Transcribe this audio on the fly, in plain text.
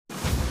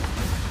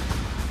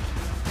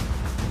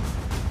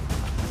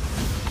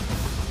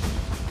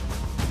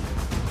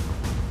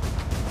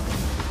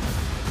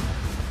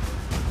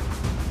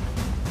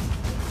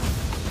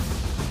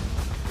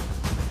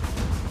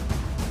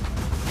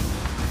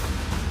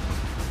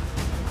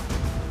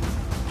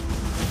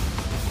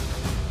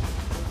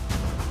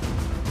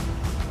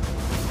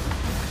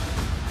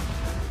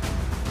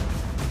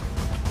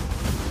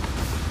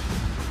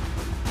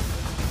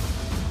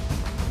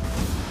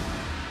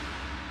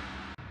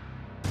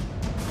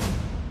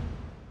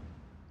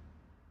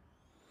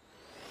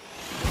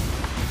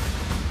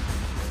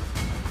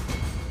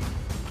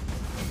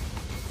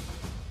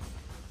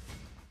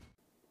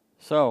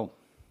So,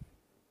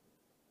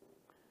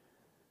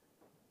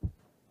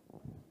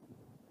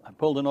 I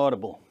pulled an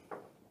audible.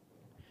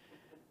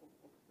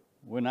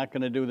 We're not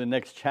going to do the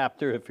next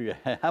chapter.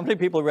 How many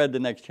people read the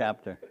next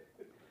chapter?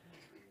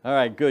 All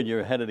right, good.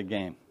 You're ahead of the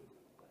game.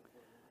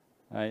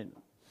 All right.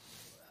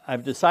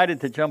 I've decided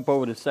to jump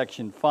over to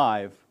section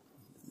 5,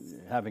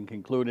 having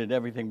concluded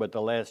everything but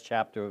the last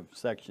chapter of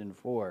section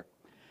 4.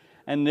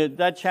 And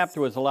that chapter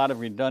was a lot of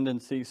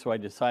redundancy, so I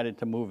decided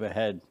to move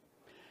ahead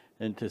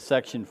into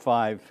section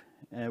 5,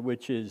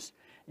 which is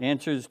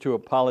answers to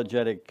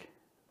apologetic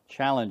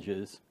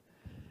challenges.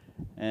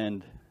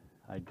 And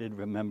I did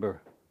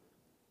remember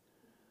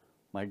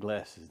my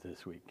glasses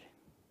this week.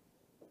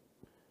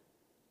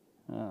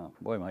 Oh,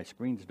 boy, my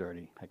screen's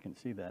dirty. I can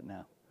see that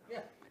now. Yeah.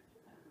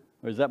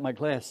 Or is that my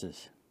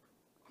glasses?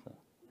 So,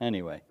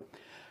 anyway,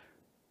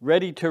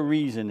 Ready to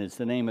Reason is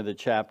the name of the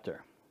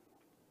chapter.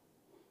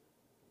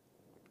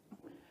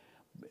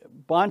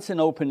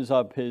 Bonson opens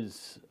up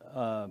his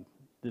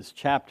this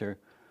chapter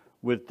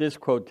with this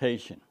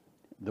quotation.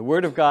 The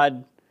Word of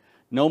God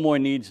no more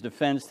needs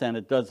defense than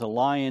it does a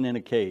lion in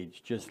a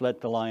cage. Just let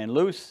the lion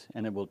loose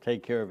and it will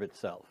take care of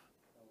itself.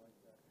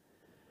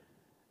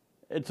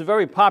 It's a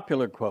very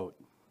popular quote,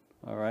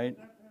 all right?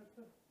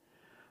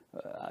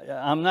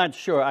 I'm not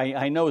sure.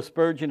 I know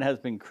Spurgeon has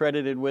been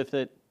credited with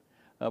it,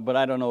 but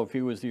I don't know if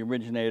he was the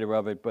originator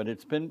of it, but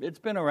it's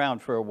been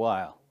around for a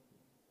while.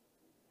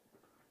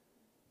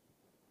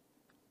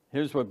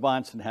 Here's what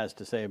Bonson has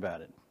to say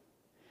about it.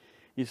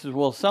 He says,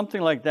 well, something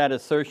like that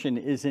assertion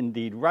is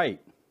indeed right.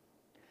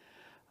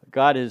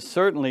 God is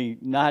certainly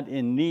not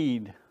in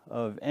need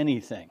of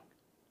anything,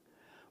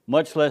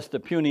 much less the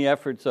puny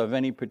efforts of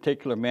any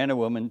particular man or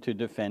woman to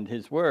defend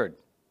his word.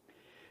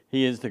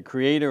 He is the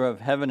creator of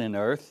heaven and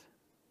earth,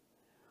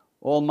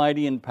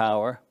 almighty in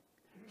power,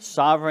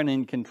 sovereign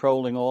in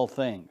controlling all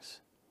things.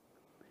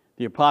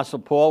 The Apostle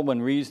Paul,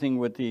 when reasoning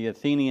with the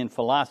Athenian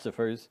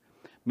philosophers,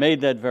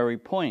 made that very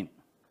point.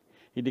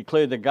 He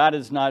declared that God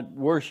is not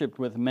worshipped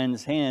with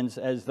men's hands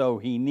as though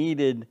he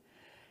needed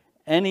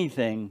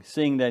anything,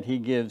 seeing that he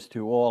gives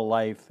to all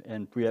life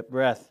and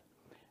breath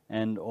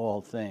and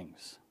all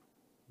things.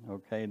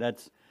 Okay,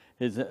 that's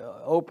his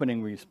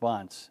opening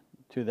response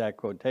to that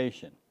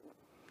quotation.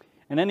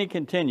 And then he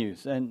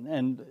continues,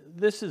 and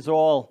this is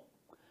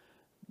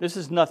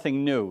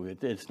nothing new.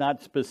 It's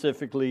not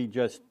specifically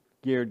just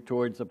geared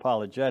towards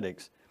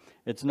apologetics.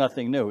 It's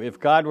nothing new. If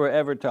God were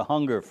ever to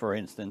hunger, for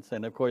instance,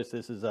 and of course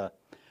this is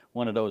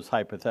one of those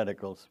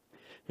hypotheticals,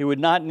 he would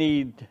not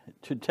need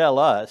to tell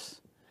us,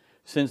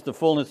 since the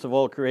fullness of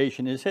all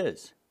creation is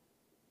his.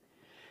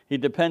 He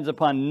depends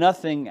upon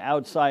nothing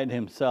outside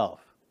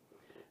himself.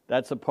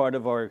 That's a part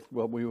of our,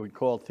 what we would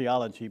call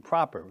theology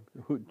proper,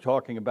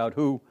 talking about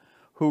who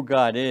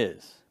God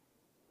is.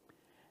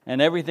 And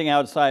everything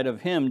outside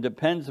of him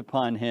depends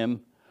upon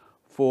him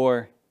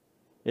for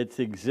its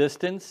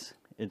existence,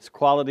 its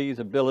qualities,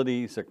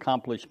 abilities,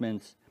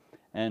 accomplishments,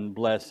 and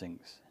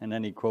blessings. And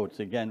then he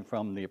quotes again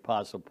from the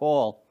Apostle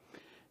Paul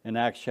in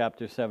Acts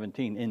chapter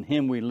 17. In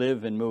him we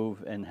live and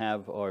move and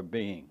have our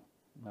being.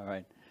 All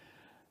right.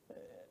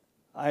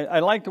 I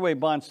like the way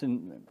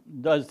Bonson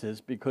does this,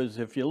 because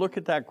if you look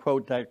at that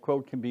quote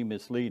can be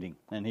misleading,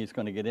 and he's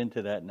going to get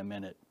into that in a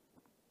minute.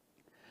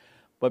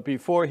 But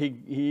before he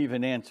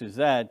even answers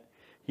that,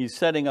 he's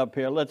setting up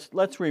here,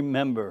 let's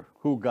remember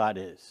who God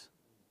is.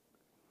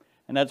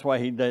 And that's why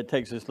he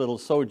takes this little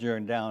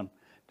sojourn down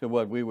to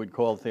what we would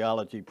call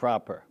theology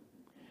proper.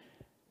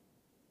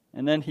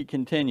 And then he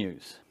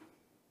continues.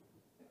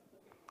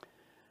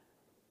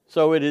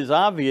 So it is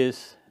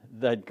obvious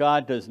that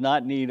God does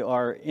not need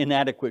our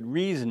inadequate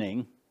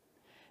reasoning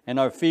and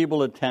our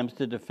feeble attempts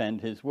to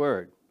defend his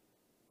word.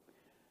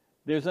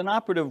 There's an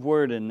operative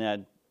word in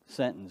that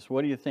sentence.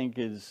 What do you think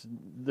is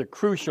the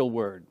crucial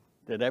word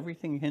that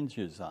everything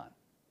hinges on?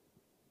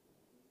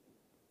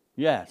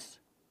 Yes,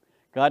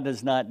 God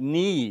does not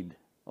need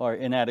our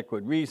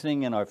inadequate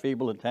reasoning and our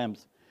feeble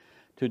attempts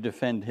to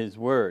defend his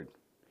word.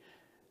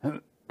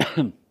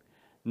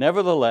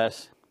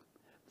 Nevertheless,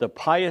 the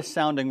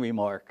pious-sounding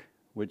remark,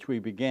 which we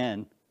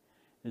began,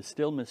 is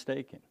still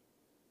mistaken.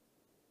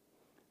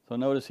 So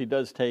notice he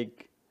does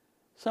take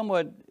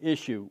somewhat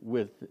issue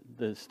with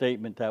the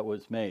statement that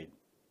was made.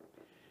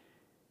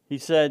 He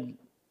said,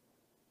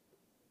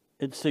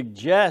 it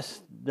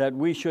suggests that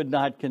we should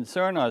not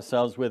concern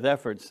ourselves with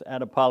efforts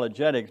at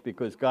apologetics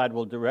because God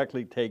will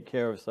directly take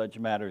care of such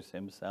matters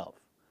himself.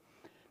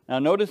 Now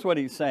notice what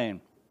he's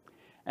saying.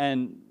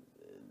 And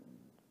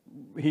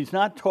he's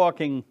not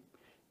talking,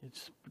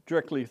 it's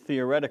strictly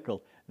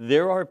theoretical.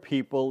 There are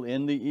people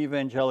in the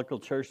evangelical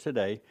church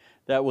today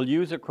that will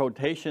use a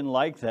quotation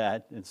like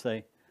that and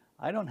say,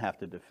 I don't have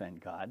to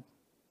defend God.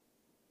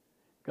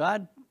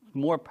 God's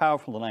more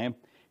powerful than I am.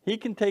 He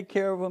can take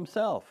care of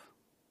himself.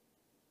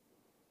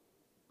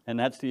 And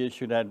that's the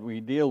issue that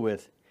we deal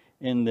with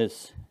in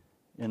this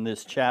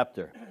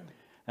chapter.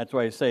 That's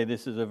why I say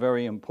this is a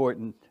very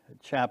important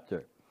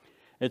chapter.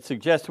 It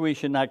suggests we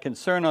should not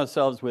concern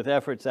ourselves with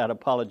efforts at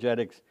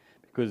apologetics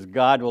because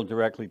God will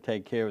directly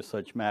take care of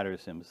such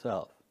matters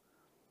himself.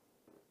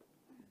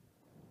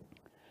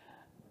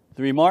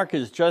 The remark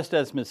is just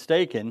as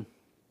mistaken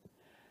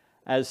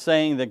as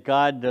saying that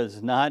God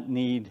does not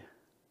need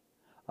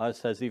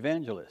us as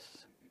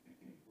evangelists.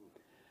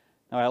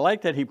 Now, I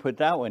like that he put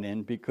that one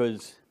in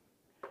because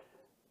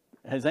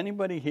has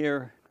anybody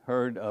here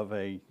heard of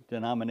a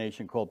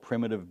denomination called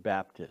Primitive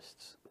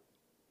Baptists?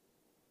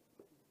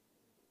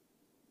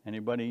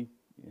 Anybody?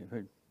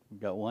 You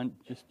got one?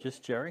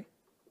 Just Jerry?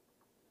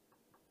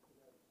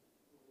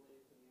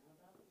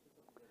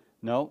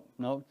 No,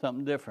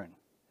 something different.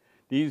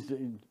 These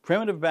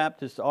Primitive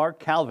Baptists are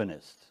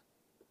Calvinists,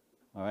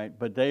 all right,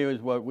 but they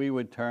is what we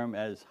would term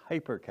as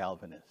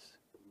hyper-Calvinists.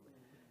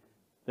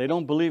 They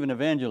don't believe in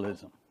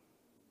evangelism.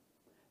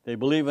 They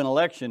believe in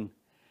election,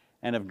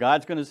 and if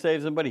God's going to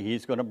save somebody,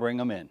 he's going to bring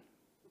them in.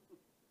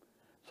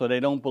 So they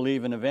don't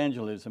believe in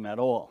evangelism at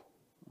all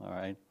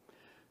right?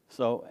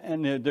 So,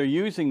 and they're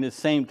using the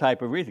same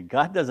type of reason.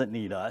 God doesn't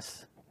need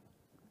us.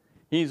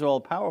 He's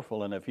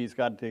all-powerful, and if he's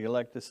got the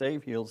elect to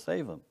save, he'll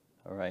save them,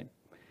 all right?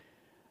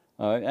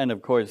 And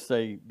of course,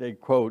 they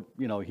quote,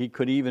 he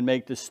could even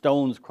make the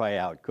stones cry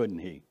out, couldn't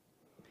he?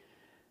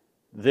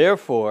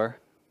 Therefore,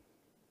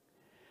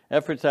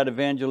 efforts at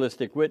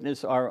evangelistic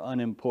witness are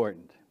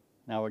unimportant.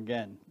 Now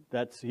again,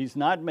 he's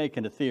not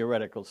making a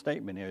theoretical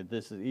statement here.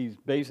 He's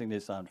basing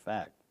this on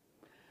fact.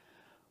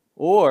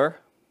 Or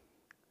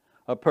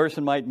a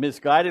person might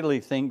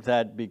misguidedly think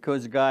that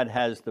because God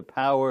has the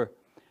power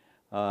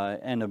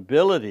and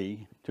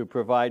ability to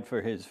provide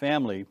for his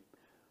family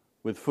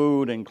with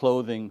food and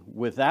clothing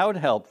without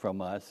help from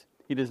us,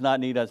 he does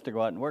not need us to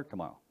go out and work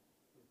tomorrow.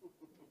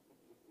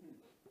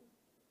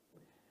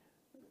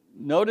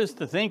 Notice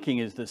the thinking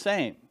is the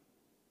same.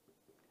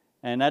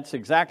 And that's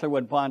exactly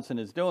what Bonson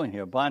is doing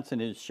here.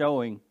 Bonson is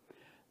showing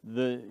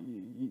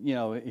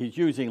he's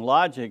using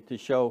logic to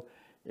show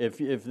if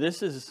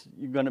this is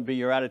going to be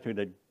your attitude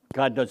that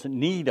God doesn't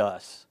need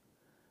us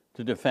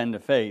to defend the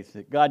faith,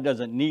 that God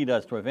doesn't need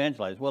us to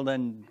evangelize, well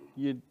then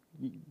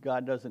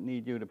God doesn't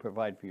need you to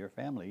provide for your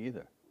family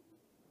either.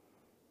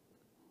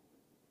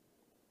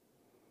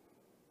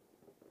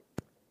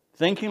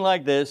 Thinking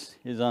like this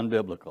is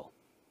unbiblical.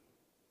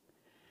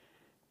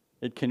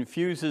 It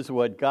confuses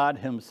what God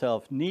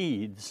himself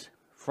needs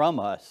from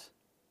us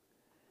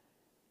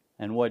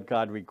and what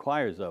God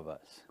requires of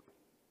us.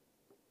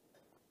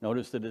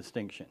 Notice the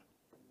distinction.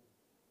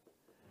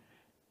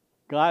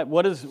 Let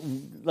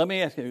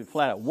me ask you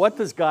flat out, what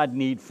does God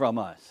need from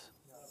us?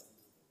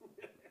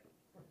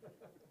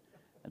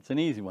 That's an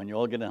easy one. You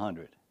all get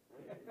 100.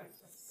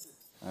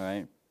 All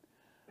right?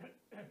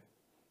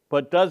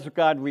 But does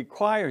God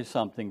require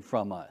something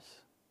from us?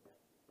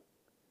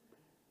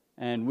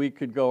 And we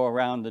could go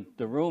around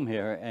the room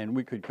here and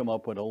we could come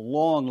up with a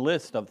long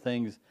list of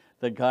things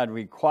that God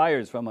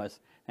requires from us.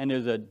 And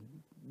there's a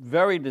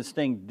very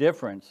distinct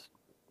difference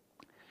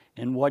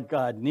in what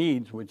God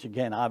needs, which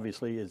again,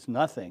 obviously is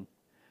nothing.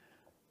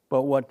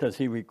 But what does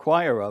he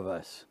require of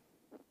us?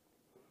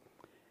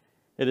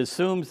 It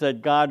assumes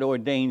that God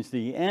ordains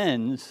the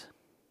ends,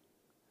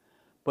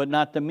 but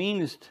not the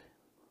means,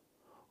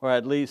 or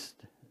at least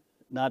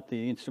not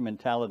the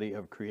instrumentality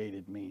of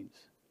created means.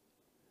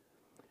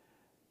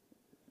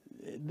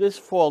 This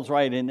falls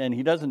right in, and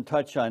he doesn't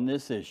touch on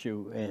this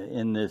issue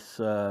in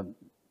this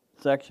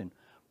section,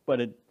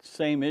 but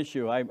same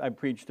issue. I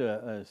preached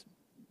a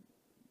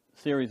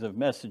series of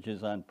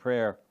messages on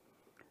prayer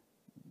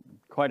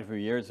quite a few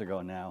years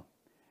ago now,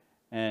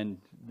 and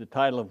the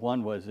title of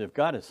one was, If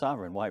God is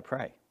Sovereign, Why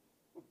Pray?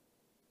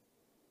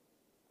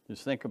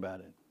 Just think about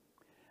it.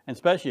 And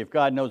especially if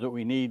God knows what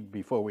we need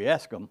before we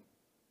ask him,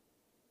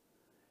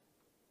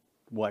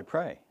 why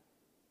pray?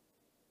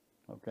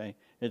 Okay?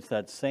 It's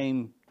that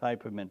same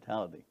type of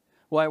mentality.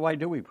 Why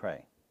do we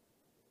pray?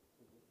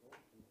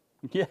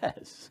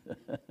 Yes.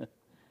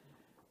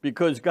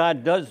 Because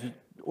God does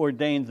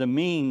ordain the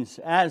means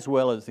as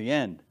well as the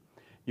end.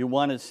 You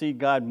want to see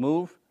God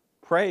move?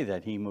 Pray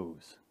that he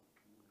moves.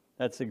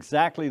 That's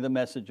exactly the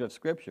message of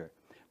Scripture.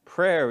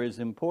 Prayer is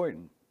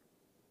important.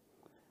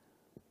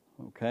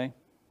 Okay?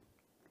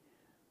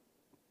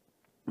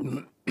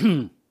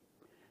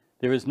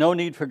 There is no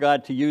need for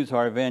God to use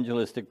our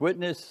evangelistic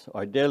witness,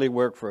 our daily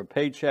work for a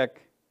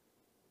paycheck,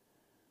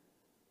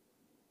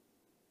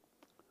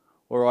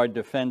 or our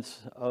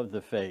defense of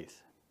the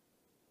faith.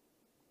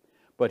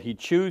 But he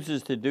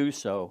chooses to do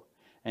so,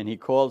 and he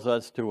calls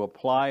us to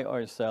apply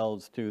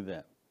ourselves to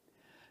them.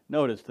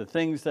 Notice the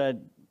things that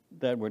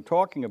we're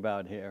talking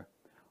about here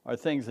are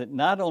things that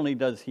not only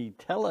does he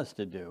tell us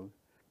to do,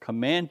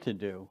 command to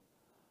do,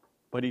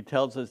 but he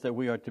tells us that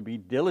we are to be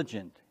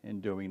diligent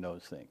in doing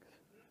those things.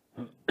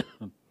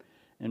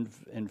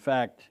 In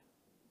fact,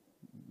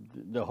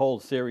 the whole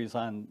series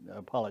on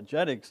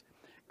apologetics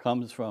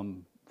comes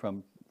from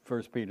 1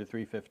 Peter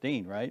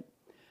 3:15, right?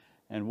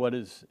 And what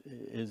is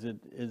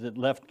it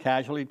left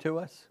casually to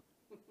us?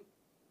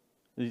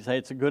 You say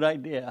it's a good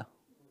idea.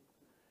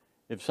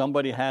 If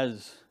somebody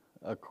has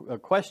a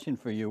question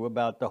for you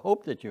about the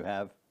hope that you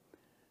have,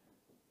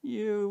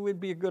 it would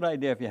be a good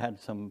idea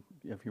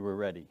if you were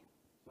ready.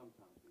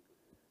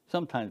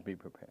 Sometimes be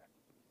prepared,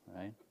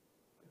 right?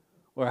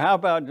 Or how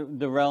about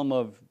the realm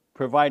of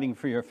providing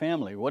for your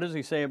family. What does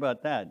he say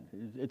about that?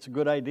 It's a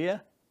good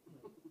idea?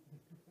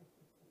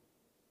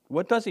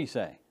 What does he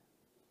say?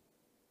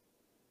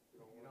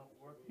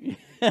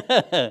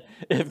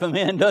 If a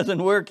man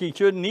doesn't work, he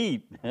shouldn't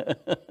eat.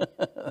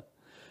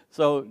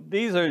 So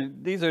these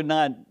are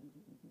not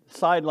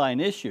sideline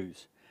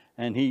issues,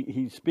 and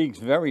he speaks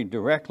very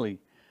directly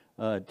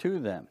to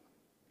them.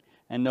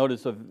 And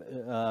notice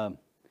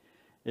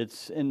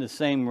it's in the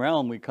same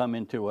realm we come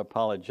into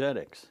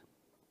apologetics.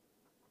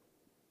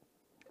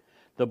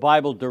 The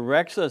Bible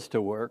directs us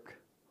to work,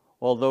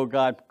 although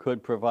God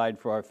could provide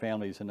for our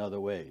families in other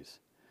ways.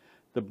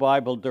 The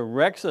Bible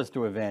directs us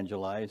to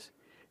evangelize,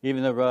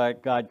 even though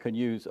God could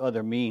use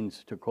other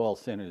means to call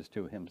sinners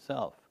to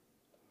himself.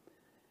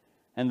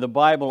 And the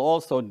Bible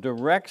also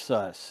directs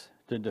us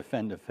to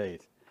defend the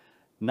faith,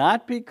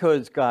 not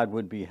because God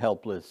would be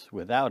helpless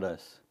without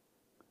us,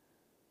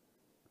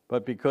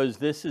 but because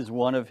this is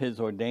one of his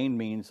ordained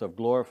means of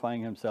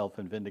glorifying himself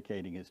and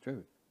vindicating his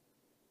truth.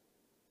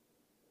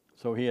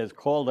 So he has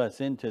called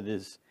us into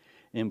this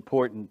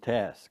important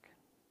task.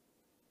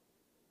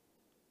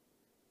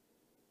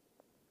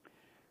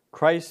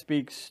 Christ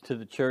speaks to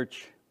the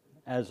church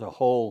as a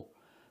whole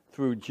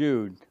through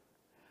Jude,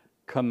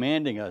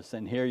 commanding us,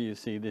 and here you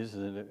see this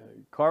is a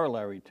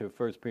corollary to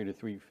 1 Peter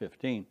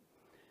 3:15,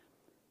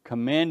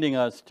 commanding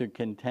us to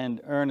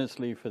contend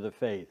earnestly for the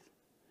faith,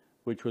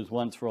 which was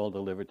once for all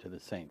delivered to the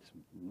saints.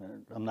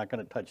 I'm not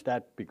going to touch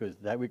that because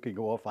that we could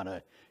go off on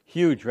a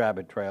huge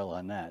rabbit trail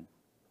on that,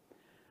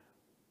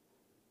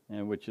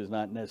 and which is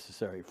not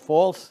necessary.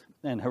 False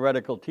and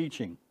heretical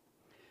teaching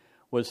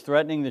was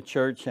threatening the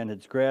church and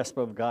its grasp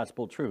of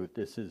gospel truth.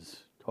 This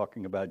is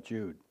talking about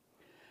Jude.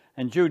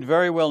 And Jude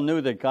very well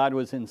knew that God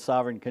was in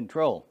sovereign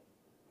control,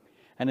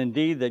 and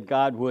indeed that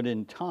God would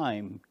in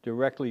time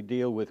directly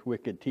deal with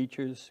wicked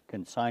teachers,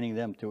 consigning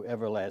them to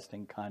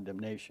everlasting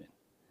condemnation.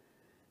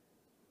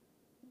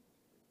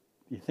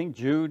 You think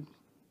Jude,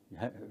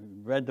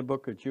 read the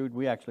book of Jude?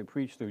 We actually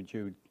preached through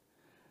Jude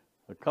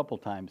a couple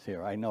times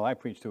here. I know I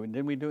preached through it.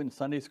 Didn't we do it in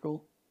Sunday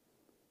school?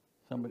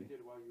 Somebody did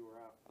while you were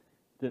out.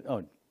 did.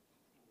 Oh,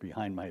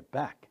 behind my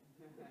back.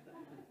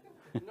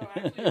 No,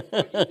 actually, it's what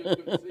you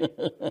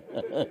just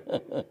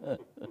couldn't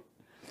see.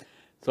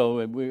 So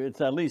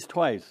it's at least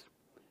twice.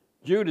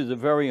 Jude is a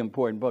very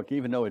important book.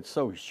 Even though it's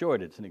so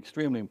short, it's an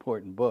extremely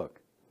important book.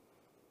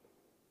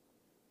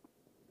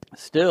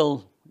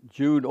 Still,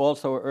 Jude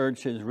also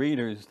urged his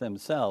readers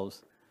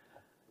themselves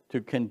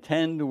to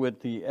contend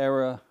with the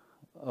error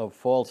of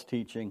false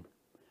teaching,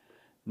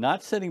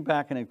 not sitting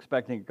back and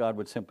expecting God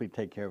would simply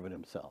take care of it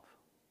himself.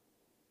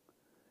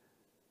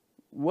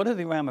 What are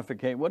the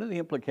ramifications? What are the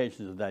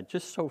implications of that?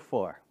 Just so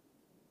far,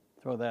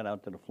 throw that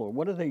out to the floor.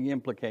 What are the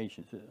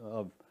implications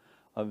of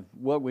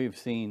what we've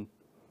seen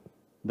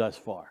thus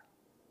far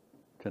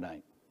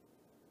tonight?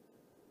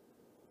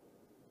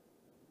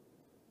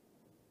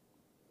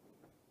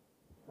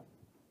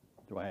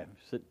 Do I have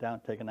to sit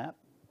down, take a nap?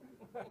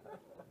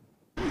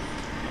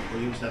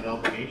 Williams have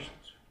obligations.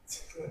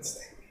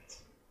 That's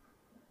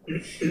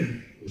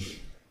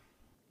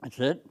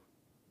it?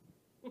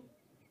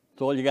 That's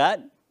all you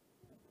got?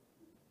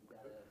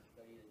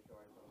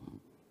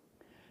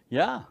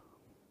 Yeah.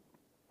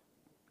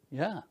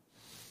 Yeah.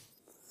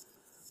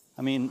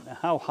 I mean,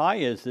 how high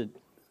is it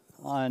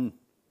on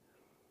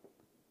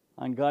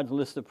God's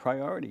list of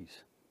priorities?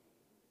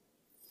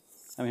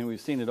 I mean,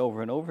 we've seen it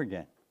over and over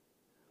again.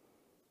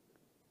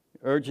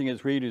 Urging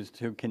his readers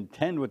to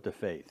contend with the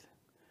faith,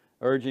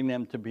 urging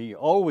them to be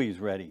always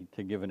ready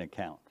to give an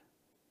account.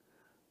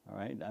 All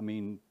right? I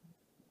mean,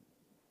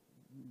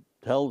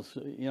 tells,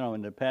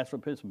 in the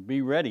pastoral epistle,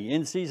 be ready,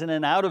 in season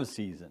and out of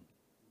season.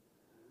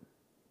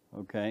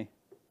 Okay?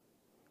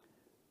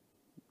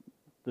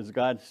 Does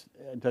God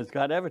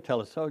ever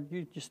tell us, oh,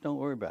 you just don't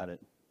worry about it.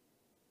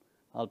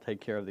 I'll take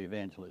care of the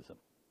evangelism.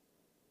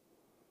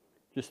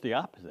 Just the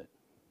opposite.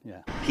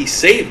 Yeah. He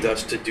saved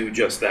us to do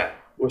just that.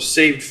 We're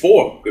saved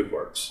for good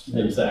works.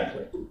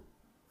 Exactly.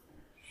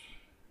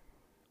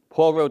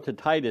 Paul wrote to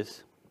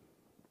Titus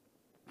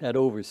that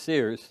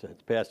overseers,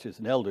 that's pastors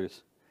and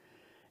elders,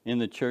 in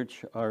the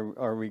church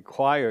are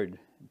required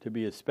to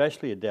be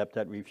especially adept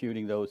at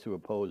refuting those who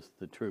oppose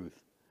the truth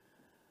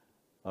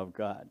of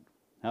God.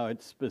 Now,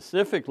 it's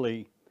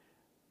specifically,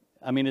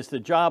 it's the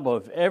job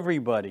of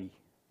everybody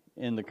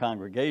in the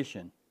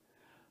congregation,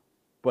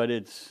 but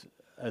it's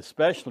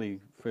especially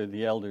for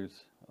the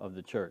elders of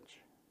the church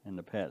and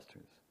the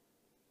pastors.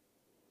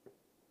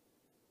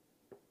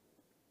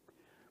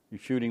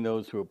 Refuting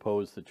those who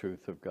oppose the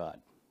truth of God.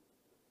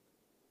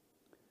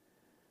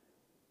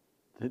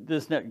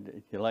 You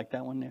like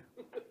that one there?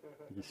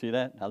 You see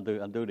that? I'll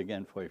do it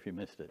again for you if you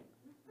missed it.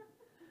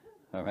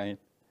 All right?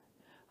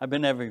 I've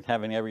been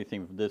having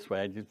everything this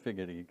way. I just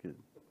figured you could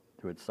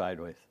do it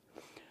sideways.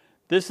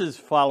 This is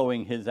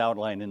following his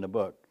outline in the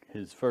book.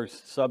 His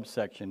first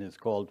subsection is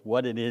called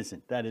What It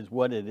Isn't. That is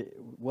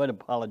what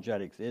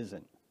apologetics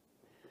isn't.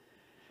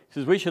 He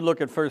says we should look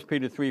at 1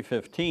 Peter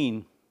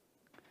 3:15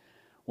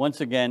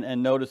 once again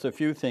and notice a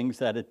few things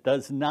that it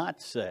does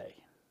not say.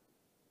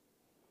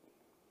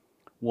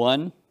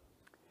 One,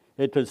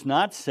 It does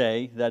not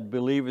say that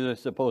believers are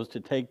supposed to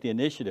take the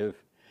initiative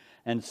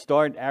and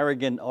start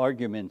arrogant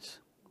arguments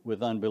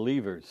with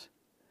unbelievers,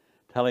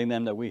 telling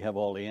them that we have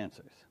all the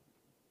answers.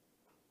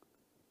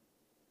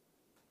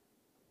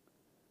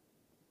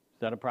 Is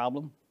that a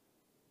problem?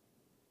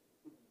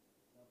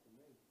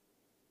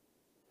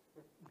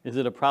 Is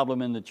it a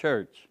problem in the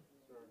church?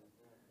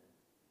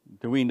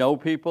 Do we know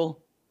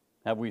people?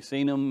 Have we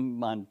seen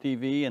them on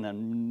TV and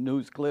on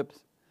news clips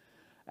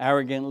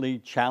arrogantly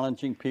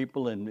challenging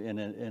people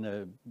in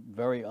a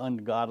very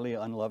ungodly,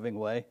 unloving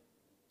way?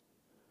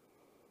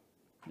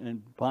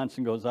 And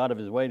Ponson goes out of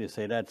his way to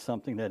say that's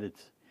something that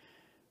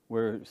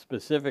we're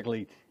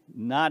specifically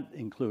not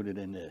included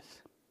in this.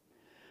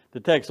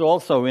 The text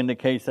also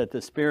indicates that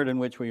the spirit in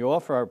which we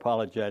offer our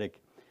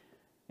apologetic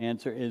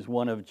answer is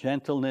one of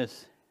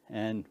gentleness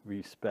and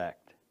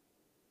respect.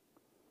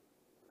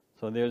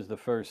 So there's the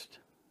first,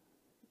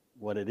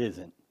 what it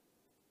isn't.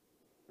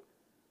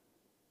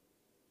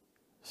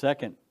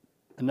 Second,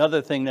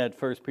 another thing that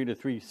 1 Peter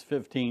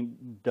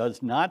 3:15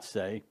 does not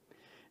say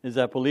is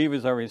that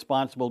believers are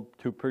responsible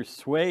to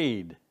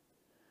persuade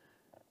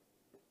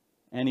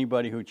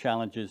anybody who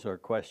challenges or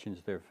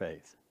questions their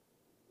faith.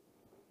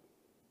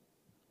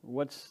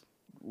 What's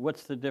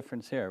the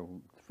difference here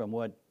from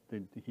what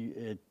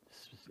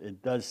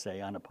it does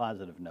say on a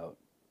positive note?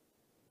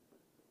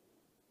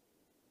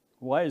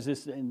 Why is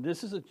this? And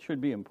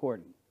should be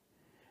important.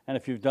 And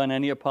if you've done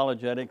any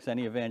apologetics,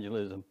 any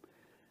evangelism,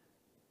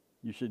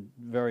 you should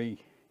very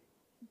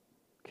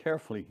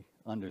carefully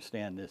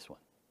understand this one.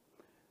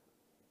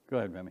 Go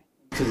ahead, Remy.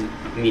 Because,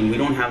 we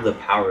don't have the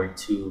power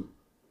to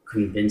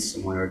convince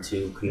someone or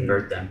to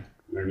convert them.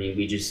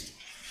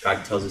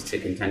 God tells us to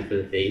contend for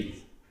the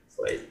faith.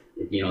 But,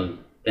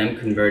 them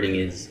converting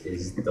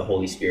is the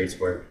Holy Spirit's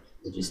work.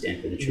 We just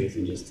stand for the truth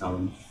and just tell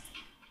them.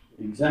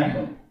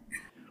 Exactly.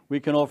 We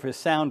can offer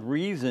sound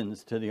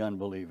reasons to the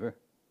unbeliever,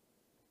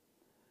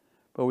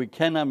 but we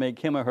cannot make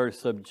him or her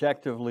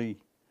subjectively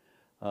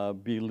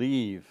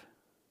believe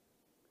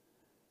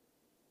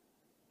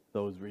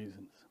those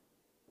reasons.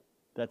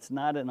 That's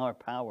not in our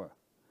power.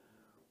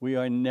 We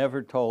are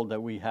never told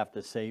that we have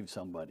to save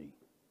somebody.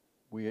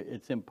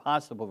 It's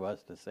impossible for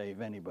us to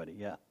save anybody,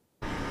 yeah.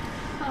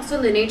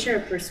 Also, the nature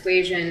of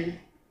persuasion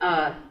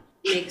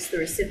makes the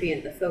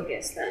recipient the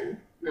focus then,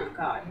 not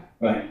God.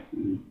 Right.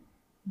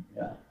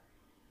 Yeah.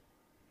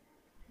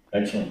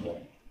 Excellent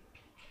point.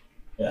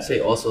 Yeah. Say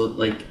also,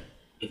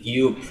 if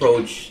you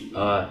approach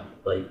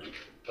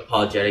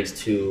apologetics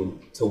to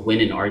win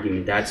an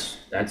argument, that's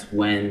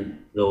when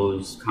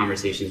those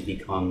conversations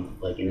become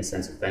in a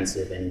sense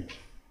offensive and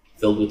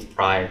filled with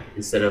pride,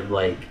 instead of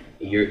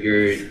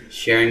you're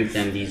sharing with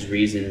them these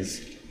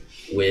reasons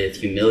with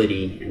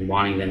humility and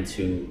wanting them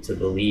to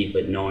believe,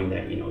 but knowing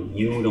that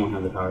you don't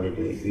have the power to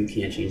do it. You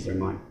can't change their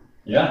mind.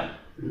 Yeah.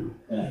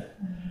 Yeah.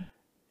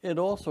 It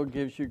also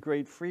gives you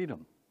great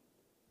freedom.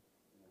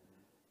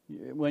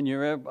 When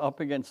you're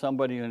up against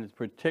somebody and it's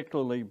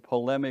particularly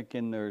polemic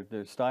in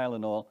their style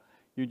and all,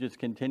 you just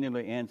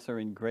continually answer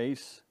in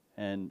grace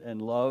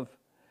and love,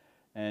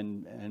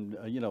 and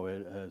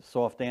a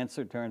soft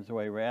answer turns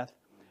away wrath.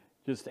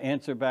 Just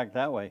answer back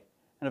that way.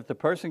 And if the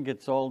person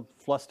gets all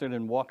flustered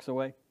and walks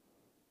away,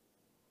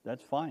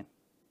 that's fine.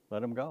 Let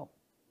them go.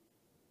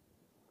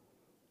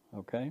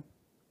 Okay?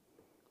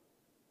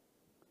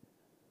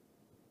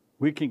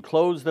 We can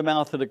close the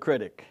mouth of the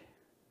critic,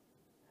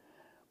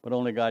 but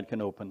only God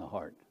can open the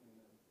heart.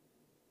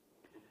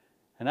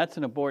 And that's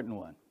an important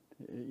one.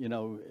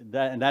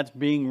 And that's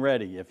being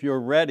ready. If you're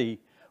ready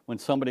when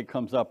somebody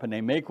comes up and they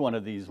make one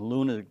of these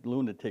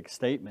lunatic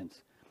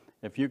statements,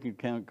 if you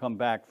can come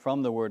back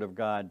from the Word of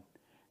God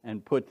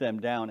and put them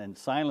down and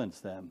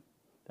silence them,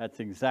 that's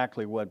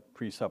exactly what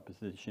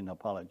presupposition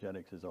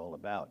apologetics is all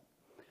about.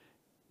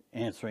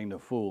 Answering the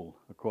fool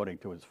according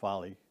to his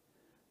folly,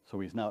 so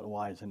he's not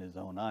wise in his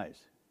own eyes,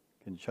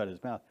 can shut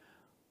his mouth.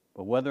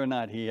 But whether or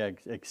not he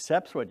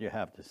accepts what you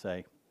have to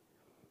say,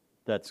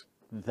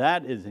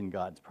 that is in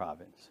God's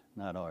province,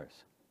 not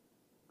ours.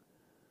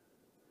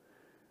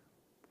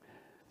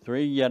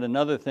 3, yet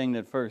another thing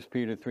that 1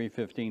 Peter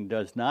 3:15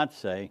 does not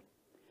say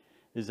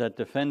is that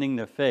defending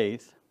the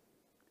faith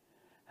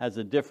has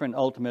a different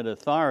ultimate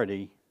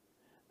authority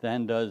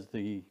than does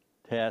the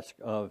task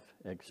of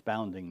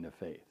expounding the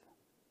faith.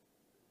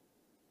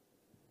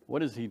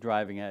 What is he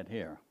driving at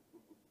here?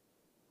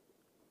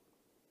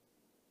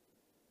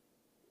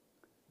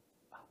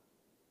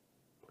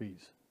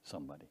 Please,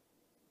 somebody.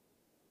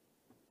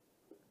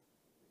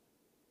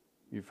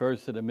 He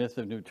refers to the myth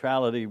of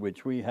neutrality,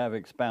 which we have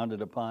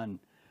expounded upon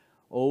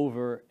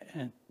over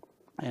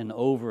and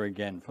over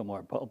again from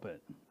our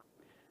pulpit.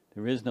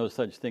 There is no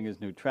such thing as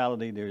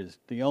neutrality.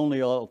 The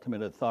only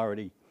ultimate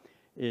authority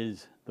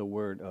is the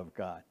Word of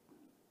God.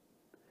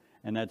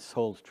 And that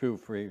holds true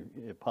for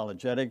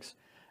apologetics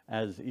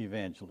as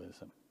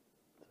evangelism.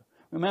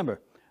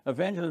 Remember,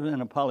 evangelism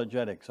and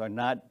apologetics are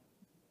not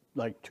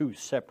like two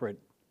separate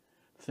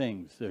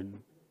things. They're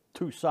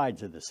two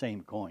sides of the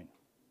same coin.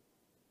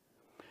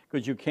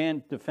 Because you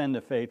can't defend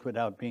the faith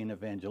without being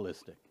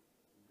evangelistic.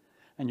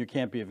 And you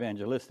can't be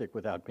evangelistic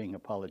without being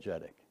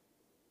apologetic.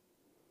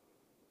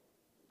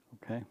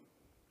 Okay?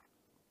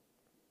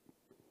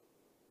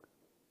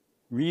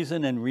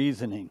 Reason and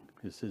reasoning.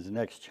 This is the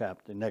next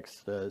chapter,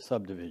 next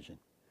subdivision.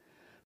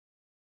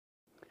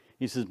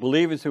 He says,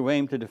 believers who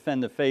aim to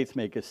defend the faith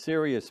make a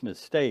serious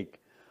mistake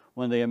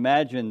when they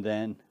imagine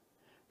then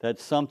that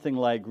something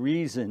like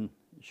reason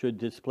should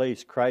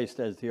displace Christ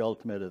as the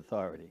ultimate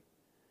authority.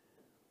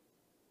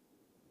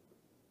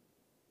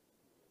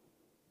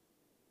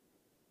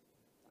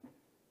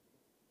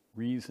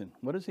 Reason.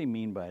 What does he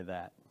mean by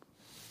that?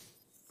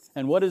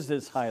 And what does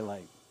this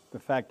highlight? The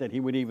fact that he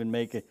would even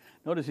make it.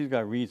 Notice he's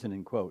got reason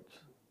in quotes.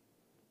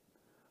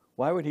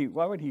 Why would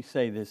he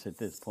say this at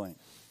this point?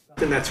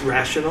 Then that's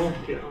rational,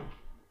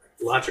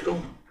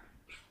 logical.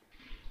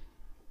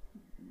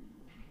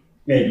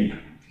 Maybe.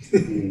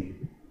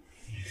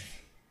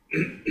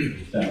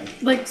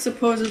 Like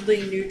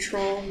supposedly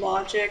neutral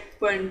logic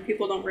when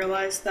people don't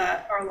realize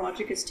that our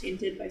logic is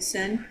tainted by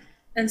sin.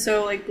 And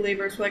so like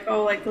believers were like,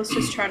 oh, like let's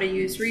just try to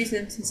use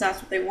reason since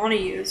that's what they want to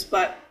use,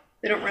 but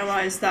they don't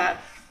realize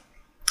that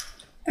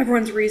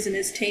everyone's reason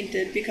is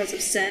tainted because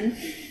of sin,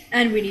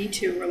 and we need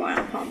to rely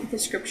upon the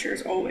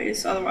scriptures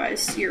always,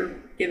 otherwise you're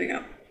giving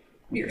up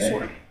your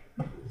sword.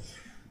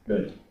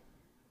 Good.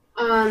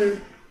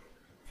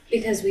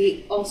 Because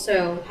we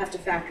also have to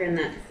factor in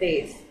that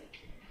faith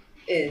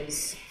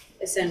is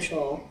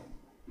essential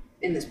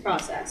in this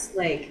process.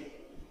 Like,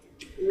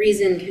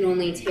 reason can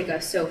only take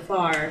us so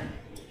far,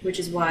 which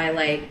is why,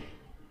 like,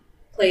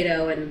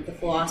 Plato and the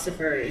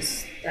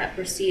philosophers that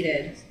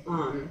preceded,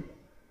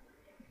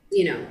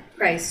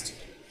 Christ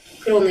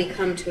could only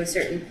come to a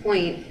certain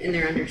point in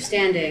their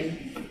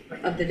understanding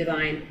of the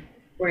divine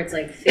where it's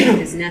like faith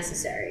is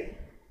necessary.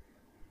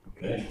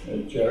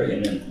 Okay. Jerry,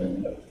 and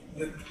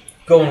then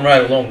Going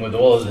right along with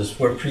all of this,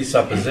 we're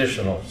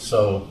presuppositional.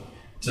 So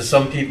to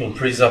some people,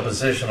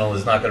 presuppositional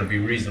is not going to be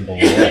reasonable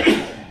at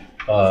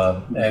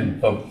all.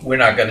 But we're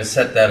not going to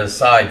set that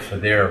aside for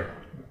their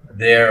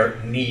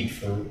need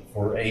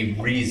for a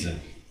reason.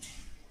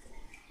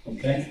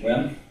 okay,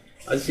 well,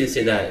 I was going to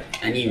say that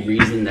any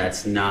reason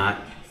that's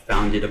not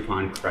founded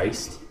upon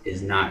Christ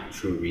is not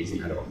true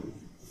reason at all.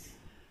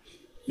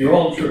 you're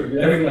all true.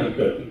 Everyone's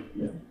good.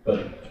 Yeah,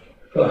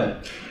 but go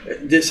ahead.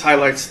 This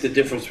highlights the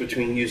difference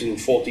between using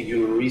faulty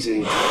human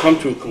reasoning to come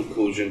to a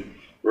conclusion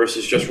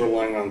versus just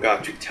relying on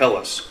God to tell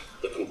us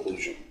the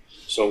conclusion.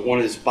 So one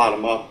is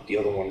bottom up, the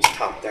other one is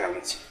top down.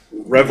 It's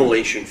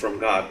revelation from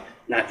God,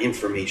 not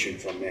information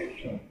from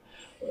man.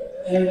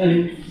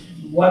 And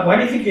why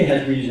do you think he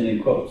has reason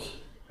in quotes?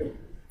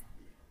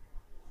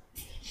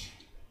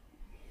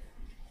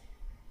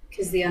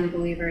 Because the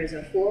unbeliever is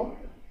a fool.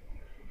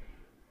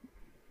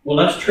 Well,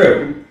 that's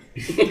true.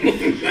 But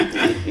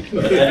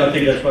I don't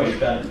think that's why he's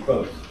got it in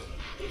quotes.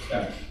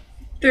 Sorry.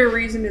 Their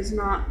reason is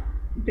not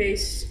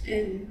based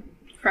in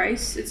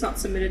Christ, it's not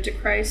submitted to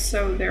Christ,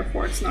 so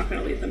therefore it's not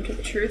going to lead them to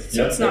the truth.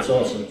 So Yeah, it's that's not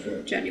also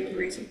true. genuine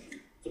reason.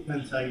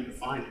 Depends how you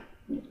define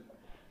it.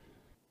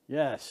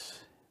 Yes,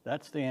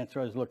 that's the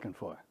answer I was looking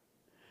for.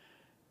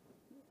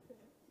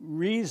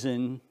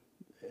 Reason,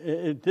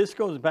 this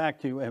goes back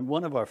to, and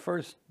one of our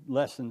first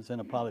lessons in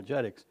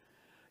apologetics,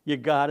 you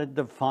got to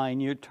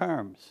define your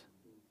terms.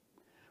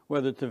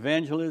 Whether it's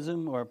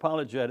evangelism or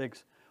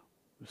apologetics,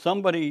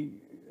 somebody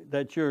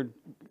that you're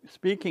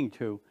speaking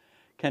to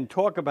can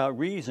talk about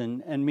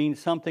reason and mean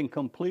something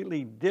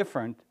completely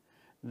different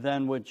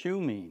than what you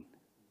mean.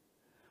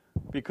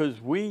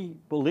 Because we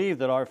believe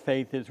that our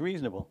faith is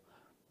reasonable.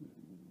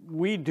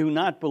 We do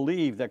not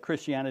believe that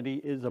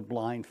Christianity is a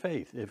blind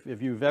faith.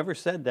 If you've ever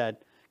said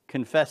that,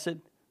 confess it,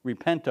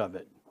 repent of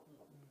it.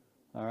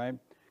 All right?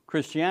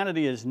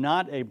 Christianity is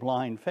not a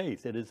blind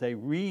faith. It is a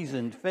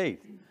reasoned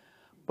faith.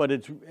 But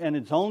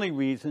it's only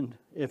reasoned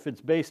if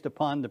it's based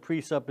upon the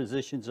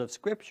presuppositions of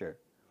Scripture.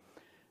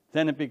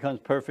 Then it becomes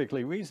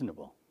perfectly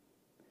reasonable.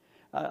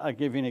 I'll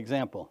give you an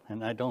example,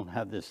 and I don't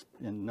have this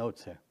in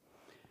notes here.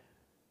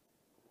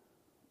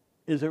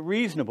 Is it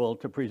reasonable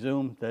to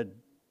presume that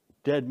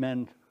dead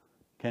men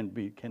can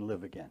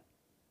live again?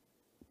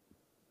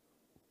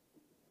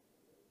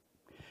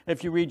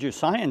 If you read your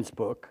science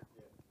book,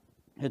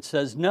 it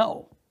says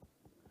no.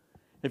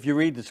 If you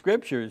read the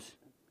Scriptures,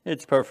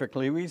 it's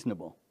perfectly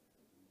reasonable.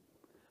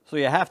 So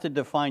you have to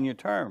define your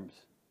terms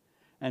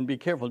and be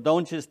careful.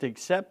 Don't just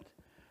accept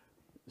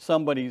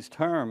somebody's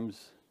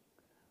terms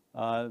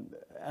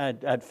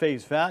at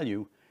face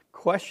value.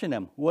 Question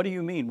them. What do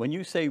you mean? When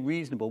you say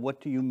reasonable, what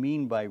do you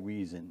mean by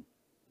reason?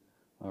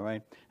 All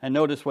right? And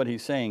notice what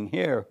he's saying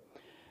here.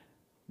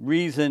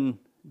 Reason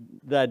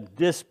that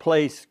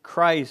displace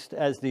Christ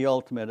as the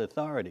ultimate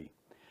authority.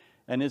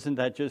 And isn't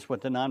that just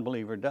what the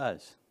non-believer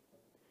does?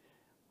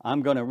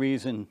 I'm going to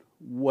reason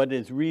what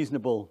is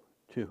reasonable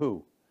to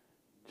who?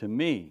 To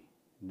me.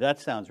 That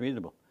sounds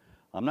reasonable.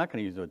 I'm not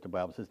going to use what the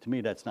Bible says. To me,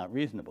 that's not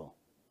reasonable.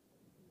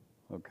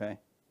 Okay?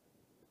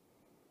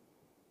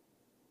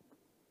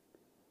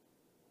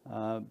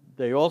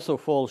 They also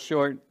fall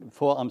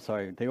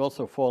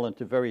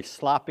into very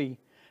sloppy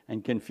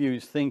and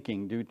confused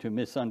thinking due to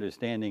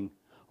misunderstanding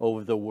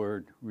over the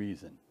word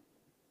reason.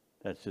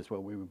 That's just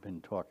what we've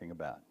been talking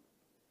about.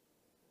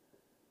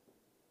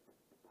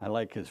 I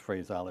like his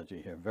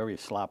phraseology here, very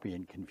sloppy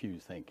and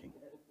confused thinking.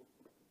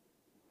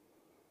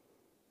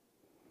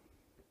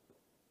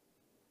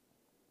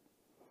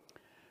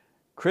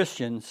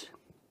 Christians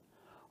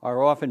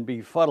are often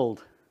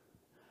befuddled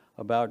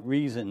about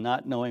reason,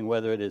 not knowing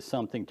whether it is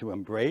something to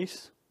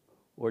embrace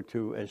or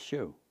to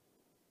eschew.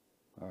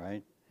 All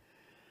right?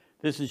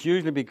 This is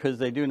usually because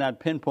they do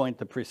not pinpoint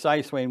the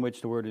precise way in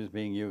which the word is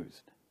being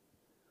used.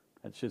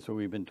 That's just what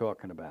we've been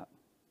talking about.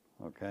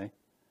 Okay?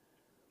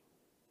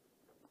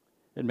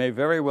 It may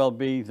very well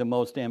be the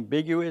most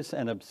ambiguous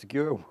and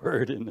obscure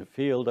word in the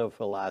field of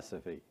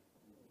philosophy.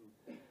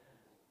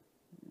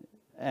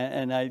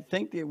 And I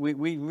think that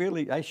we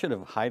really, I should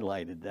have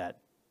highlighted that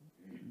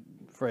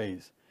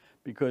phrase,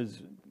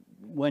 because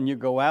when you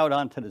go out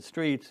onto the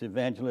streets,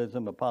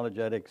 evangelism,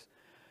 apologetics,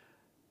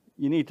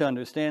 you need to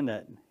understand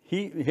that.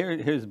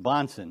 Here's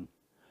Bonson,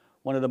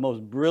 one of the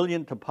most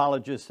brilliant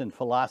apologists and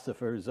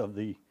philosophers of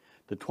the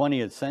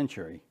 20th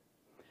century.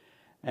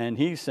 And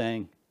he's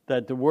saying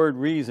that the word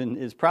reason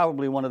is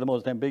probably one of the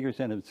most ambiguous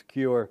and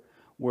obscure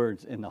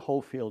words in the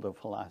whole field of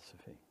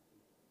philosophy.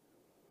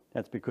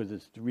 That's because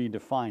it's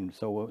redefined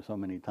so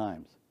many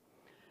times.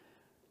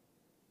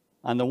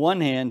 On the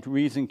one hand,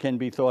 reason can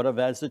be thought of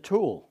as a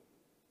tool,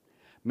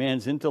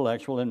 man's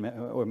intellectual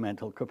or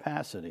mental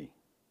capacity.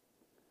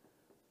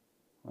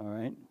 All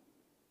right?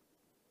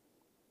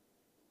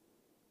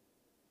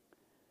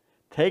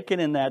 Taken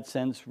in that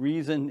sense,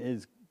 reason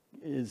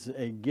is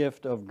a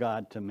gift of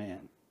God to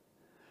man.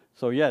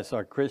 So yes,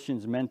 are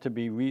Christians meant to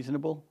be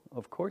reasonable?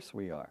 Of course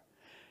we are.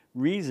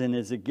 Reason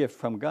is a gift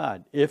from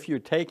God. If you're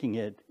taking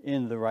it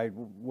in the right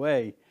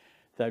way,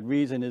 that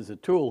reason is a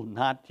tool,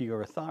 not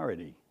your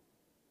authority.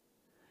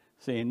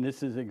 See, and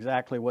this is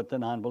exactly what the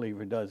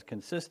non-believer does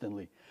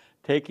consistently,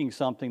 taking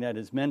something that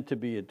is meant to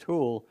be a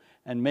tool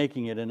and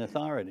making it an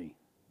authority.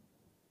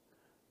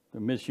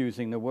 They're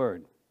misusing the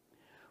word.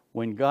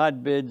 When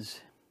God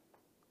bids,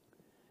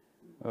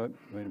 wait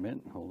a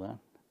minute, hold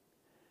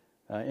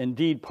on.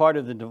 Indeed, part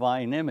of the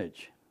divine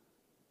image.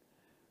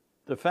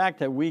 The fact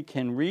that we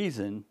can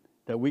reason,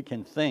 that we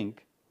can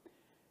think,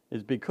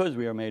 is because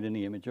we are made in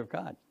the image of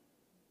God.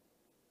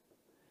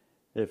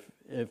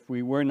 If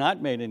we were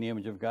not made in the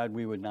image of God,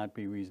 we would not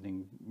be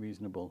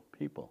reasonable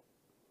people.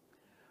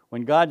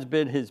 When God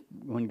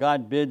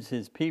bids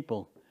his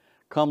people,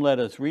 come let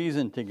us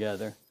reason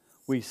together,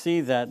 we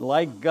see that,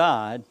 like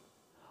God,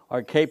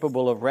 are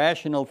capable of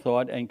rational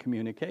thought and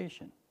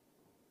communication.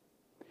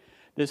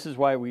 This is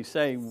why we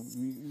say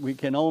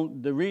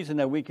the reason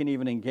that we can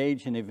even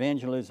engage in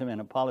evangelism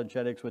and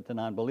apologetics with the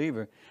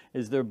non-believer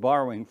is they're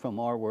borrowing from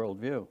our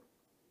worldview.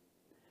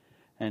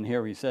 And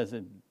here he says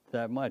it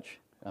that much.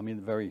 I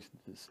mean, very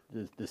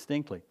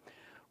distinctly.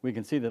 We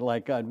can see that,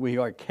 like God, we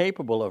are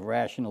capable of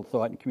rational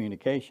thought and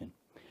communication.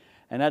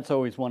 And that's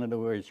always one of the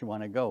ways you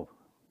want to go.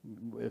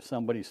 If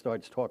somebody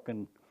starts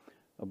talking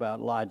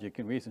about logic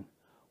and reason,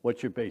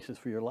 what's your basis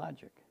for your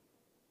logic?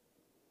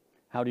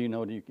 How do you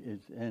know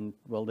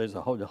there's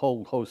a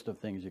whole host of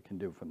things you can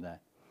do from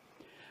that.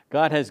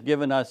 God has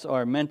given us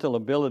our mental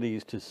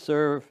abilities to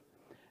serve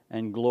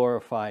and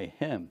glorify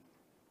him.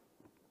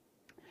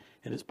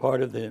 It is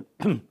part of the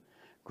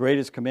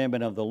greatest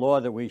commandment of the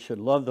law that we should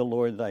love the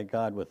Lord thy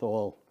God with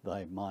all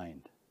thy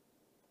mind.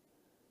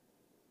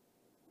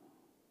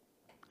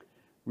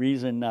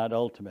 Reason not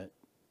ultimate.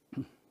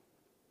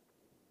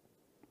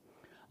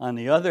 On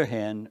the other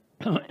hand,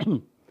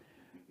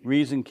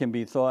 reason can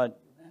be thought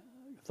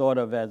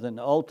of as an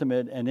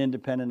ultimate and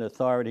independent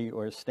authority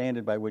or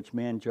standard by which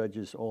man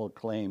judges all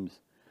claims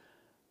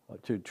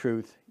to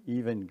truth,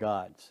 even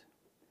God's.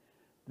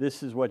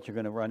 This is what you're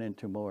going to run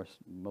into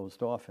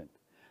most often.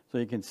 So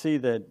you can see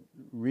that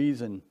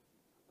reason,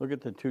 look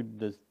at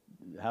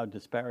how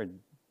disparate,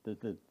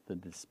 the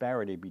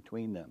disparity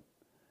between them.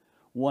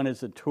 One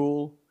is a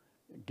tool,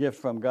 gift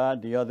from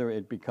God. The other,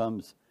 it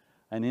becomes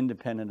an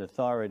independent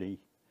authority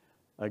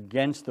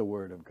against the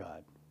Word of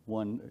God.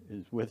 One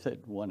is with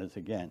it, one is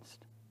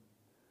against.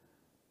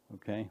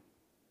 Okay?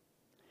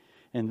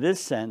 In this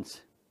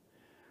sense,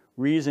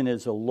 reason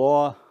is a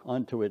law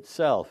unto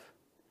itself,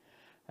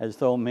 as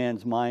though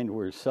man's mind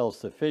were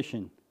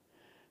self-sufficient,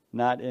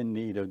 not in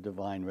need of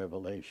divine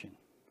revelation.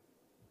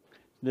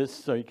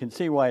 So you can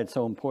see why it's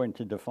so important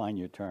to define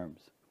your terms.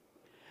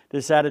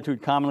 This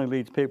attitude commonly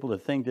leads people to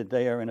think that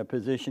they are in a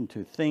position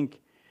to think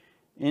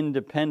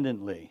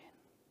independently,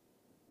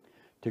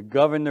 to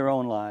govern their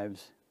own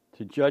lives,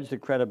 to judge the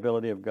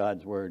credibility of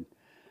God's word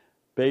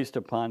based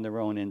upon their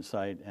own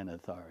insight and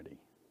authority.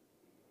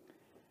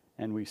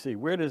 And we see,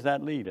 where does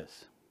that lead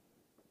us?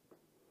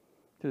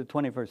 To the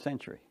 21st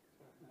century.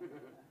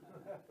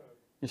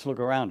 Just look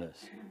around us.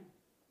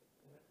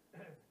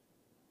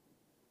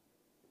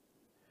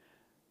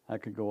 I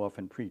could go off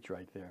and preach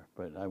right there,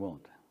 but I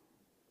won't.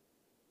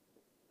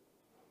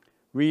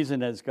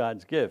 Reason as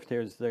God's gift.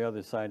 Here's the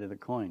other side of the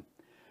coin.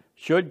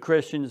 Should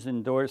Christians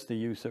endorse the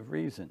use of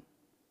reason?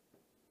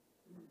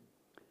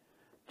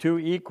 Two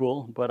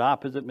equal but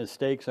opposite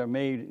mistakes are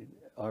made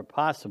are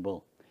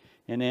possible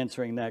in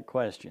answering that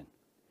question.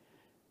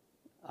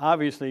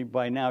 Obviously,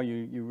 by now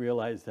you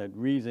realize that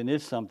reason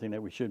is something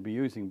that we should be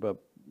using, but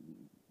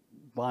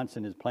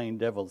Bahnsen is playing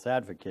devil's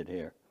advocate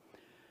here.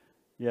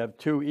 You have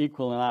two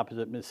equal and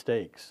opposite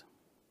mistakes.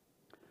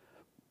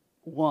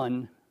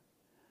 One,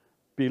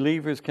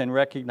 believers can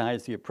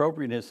recognize the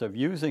appropriateness of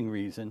using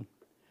reason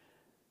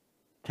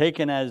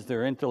taken as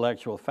their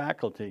intellectual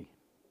faculty.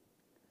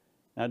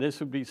 Now, this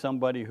would be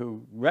somebody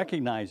who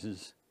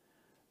recognizes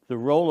the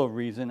role of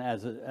reason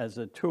as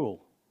a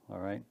tool, all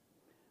right?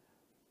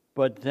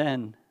 But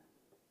then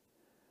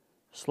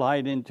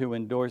slide into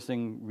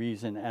endorsing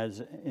reason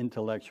as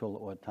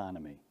intellectual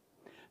autonomy.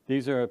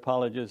 These are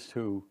apologists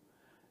who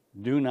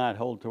do not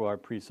hold to our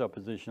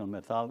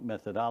presuppositional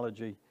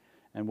methodology.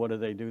 And what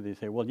do? They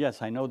say, well,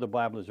 yes, I know the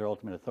Bible is our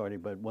ultimate authority,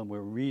 but when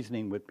we're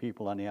reasoning with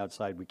people on the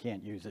outside, we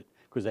can't use it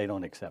because they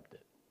don't accept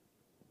it.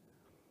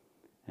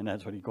 And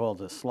that's what he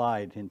calls a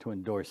slide into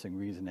endorsing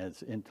reason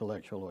as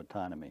intellectual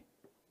autonomy.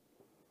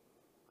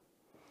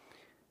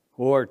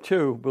 Or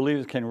two,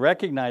 believers can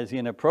recognize the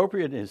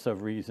inappropriateness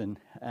of reason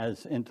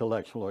as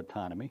intellectual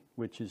autonomy,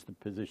 which is the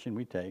position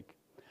we take,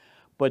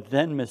 but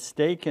then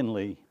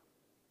mistakenly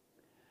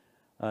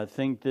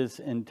think this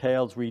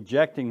entails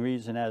rejecting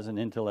reason as an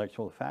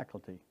intellectual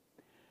faculty.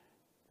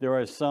 There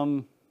are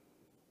some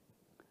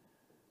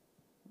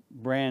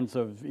brands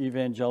of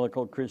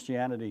evangelical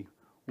Christianity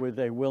where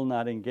they will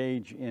not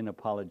engage in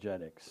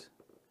apologetics.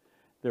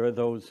 There are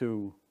those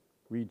who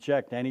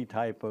reject any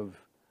type of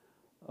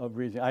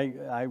reason.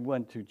 I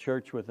went to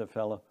church with a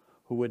fellow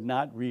who would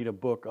not read a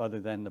book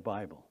other than the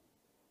Bible.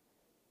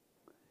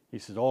 He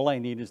says, all I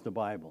need is the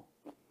Bible.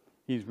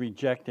 He's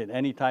rejected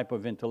any type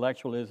of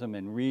intellectualism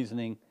and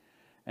reasoning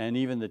and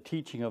even the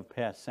teaching of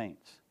past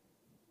saints.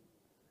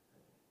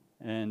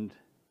 And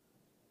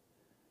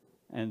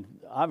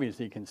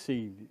obviously you can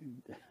see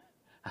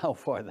how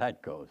far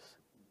that goes.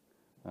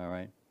 All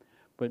right?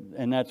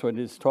 And that's what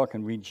it's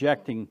talking,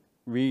 rejecting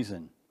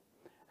reason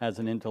as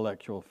an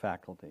intellectual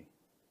faculty.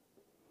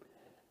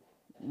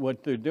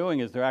 What they're doing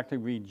is they're actually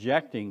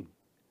rejecting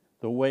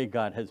the way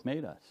God has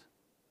made us.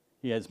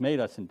 He has made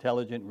us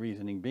intelligent,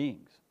 reasoning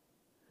beings.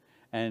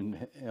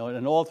 And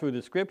all through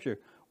the scripture,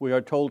 we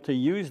are told to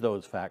use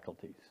those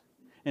faculties.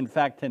 In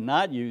fact, to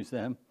not use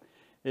them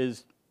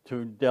is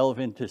to delve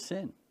into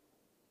sin.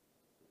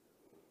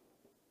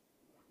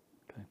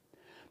 Okay.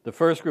 The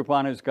first group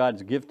honors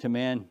God's gift to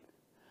man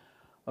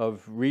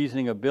of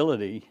reasoning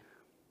ability,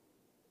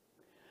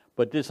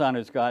 but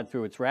dishonors God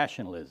through its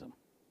rationalism.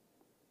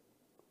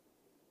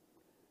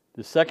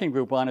 The second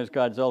group honors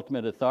God's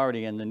ultimate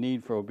authority and the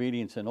need for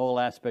obedience in all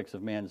aspects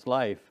of man's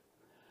life,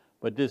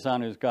 but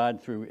dishonors God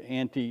through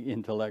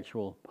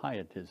anti-intellectual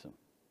pietism.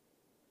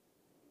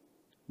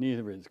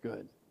 Neither is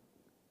good.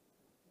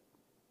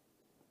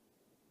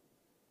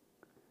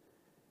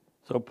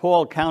 So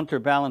Paul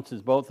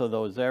counterbalances both of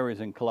those areas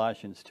in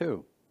Colossians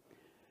 2.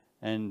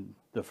 And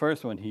the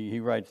first one, he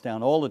writes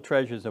down, all the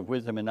treasures of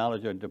wisdom and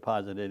knowledge are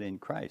deposited in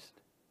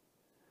Christ.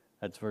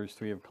 That's verse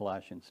 3 of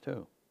Colossians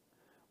 2.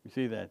 We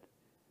see that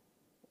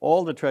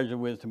all the treasure of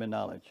wisdom and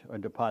knowledge are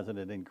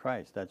deposited in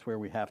Christ. That's where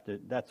we have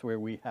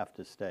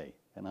to stay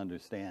and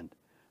understand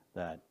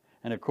that.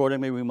 And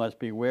accordingly, we must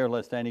beware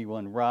lest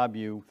anyone rob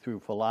you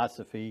through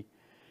philosophy,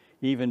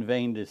 even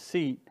vain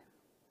deceit,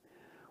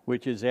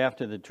 which is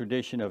after the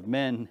tradition of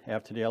men,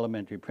 after the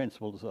elementary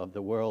principles of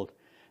the world,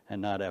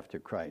 and not after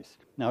Christ.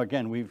 Now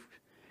again, we've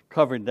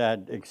covered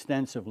that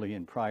extensively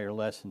in prior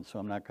lessons, so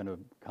I'm not going to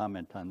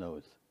comment on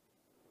those.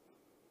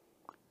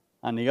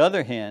 On the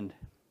other hand,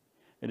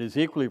 it is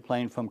equally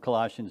plain from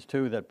Colossians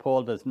 2 that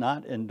Paul does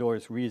not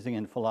endorse reasoning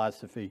and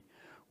philosophy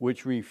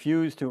which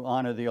refuse to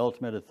honor the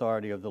ultimate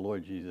authority of the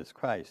Lord Jesus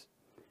Christ.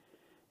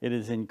 It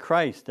is in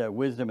Christ that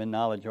wisdom and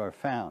knowledge are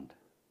found.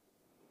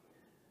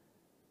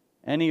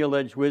 Any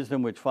alleged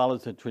wisdom which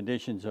follows the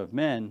traditions of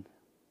men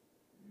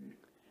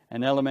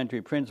and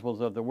elementary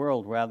principles of the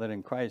world rather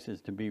than Christ is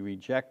to be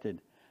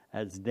rejected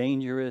as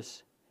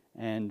dangerous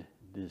and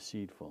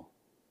deceitful.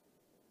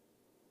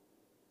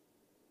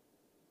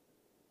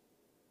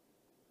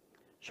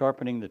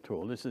 Sharpening the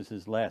tool. This is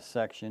his last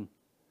section.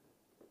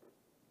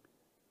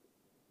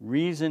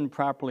 Reason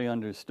properly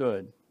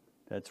understood,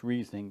 that's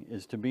reasoning,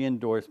 is to be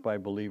endorsed by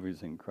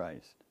believers in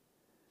Christ.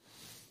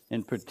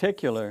 In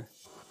particular,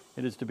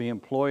 it is to be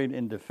employed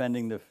in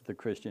defending the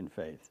Christian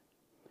faith.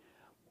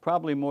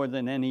 Probably more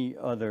than any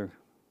other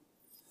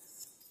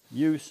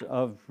use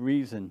of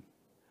reason,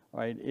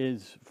 right,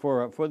 is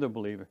for the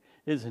believer,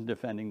 is in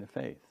defending the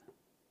faith,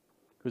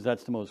 because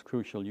that's the most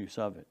crucial use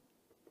of it.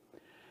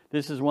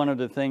 This is one of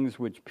the things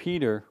which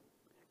Peter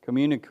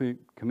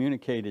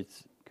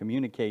communicates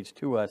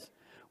to us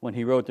when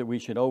he wrote that we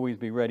should always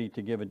be ready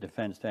to give a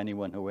defense to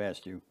anyone who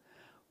asks you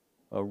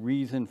a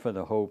reason for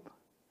the hope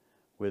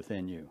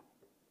within you.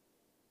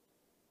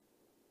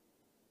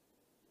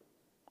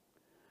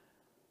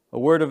 A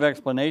word of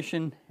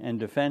explanation and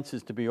defense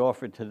is to be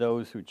offered to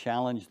those who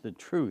challenge the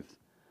truth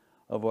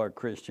of our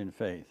Christian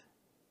faith.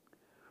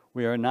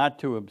 We are not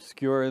to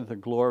obscure the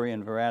glory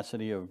and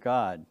veracity of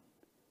God,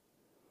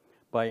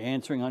 by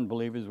answering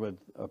unbelievers with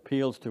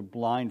appeals to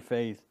blind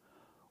faith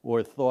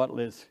or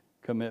thoughtless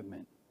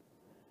commitment.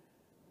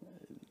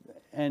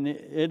 And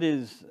it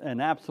is an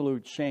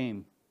absolute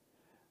shame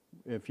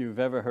if you've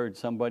ever heard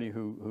somebody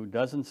who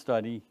doesn't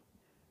study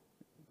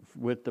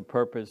with the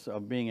purpose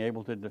of being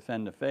able to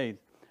defend the faith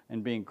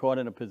and being caught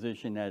in a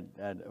position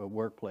at a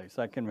workplace.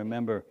 I can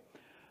remember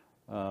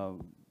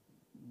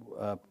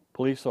a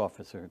police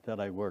officer that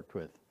I worked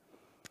with,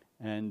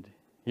 and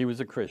he was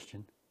a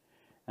Christian,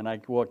 and I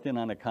walked in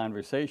on a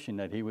conversation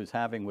that he was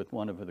having with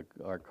one of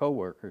our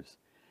coworkers,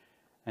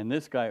 and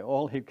this guy,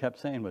 all he kept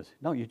saying was,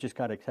 "No, you just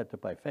got to accept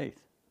it by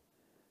faith."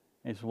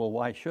 And he said, "Well,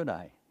 why should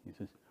I?" He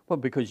says, "Well,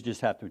 because you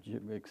just have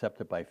to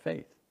accept it by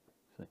faith."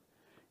 So,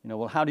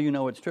 well, how do you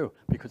know it's true?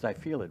 Because I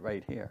feel it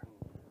right here.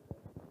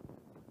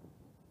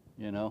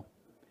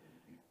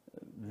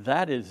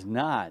 That is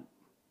not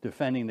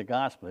defending the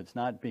gospel. It's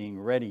not being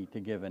ready to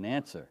give an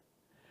answer.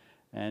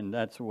 And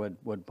that's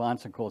what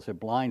Bonson calls a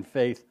blind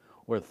faith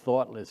or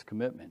thoughtless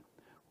commitment.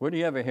 Where do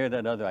you ever hear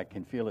that other, "I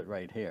can feel it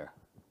right here"?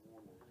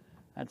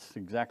 That's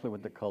exactly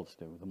what the cults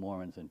do, the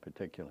Mormons in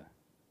particular.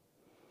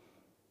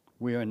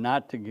 We are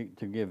not to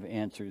give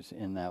answers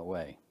in that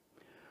way.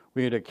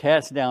 We are to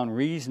cast down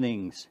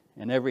reasonings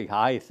and every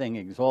high thing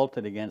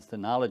exalted against the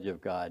knowledge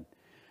of God,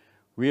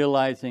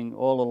 realizing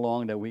all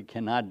along that we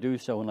cannot do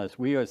so unless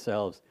we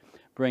ourselves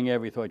bring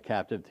every thought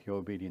captive to the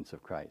obedience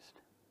of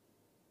Christ.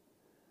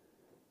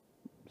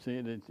 See,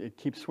 it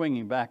keeps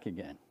swinging back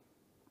again.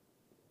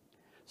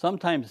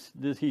 Sometimes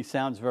he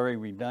sounds very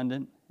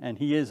redundant, and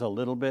he is a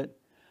little bit,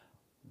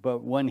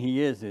 but when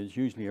he is, there's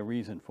usually a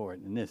reason for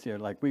it. In this year,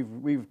 like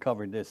we've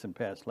covered this in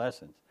past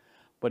lessons,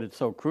 but it's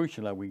so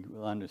crucial that we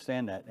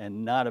understand that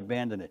and not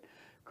abandon it,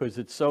 because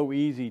it's so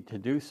easy to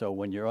do so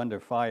when you're under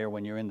fire,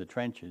 when you're in the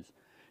trenches.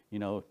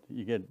 You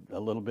get a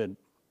little bit,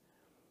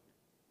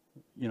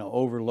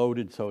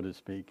 overloaded, so to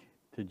speak,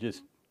 to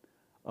just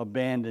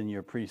abandon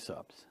your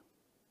precepts.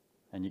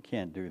 And you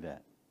can't do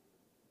that.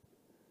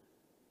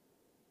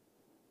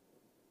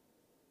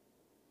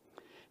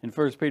 In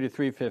 1 Peter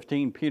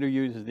 3:15, Peter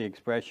uses the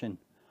expression,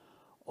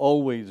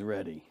 "always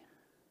ready."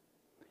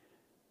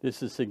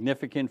 This is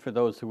significant for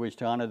those who wish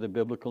to honor the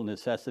biblical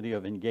necessity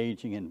of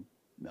engaging in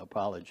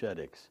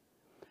apologetics.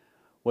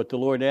 What the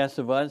Lord asks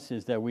of us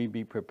is that we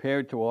be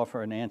prepared to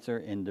offer an answer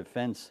in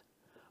defense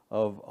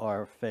of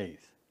our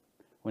faith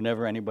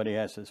whenever anybody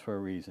asks us for a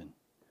reason.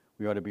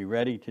 We ought to be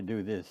ready to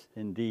do this,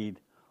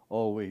 indeed,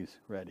 always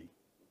ready.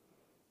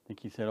 Think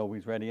he said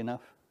always ready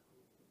enough?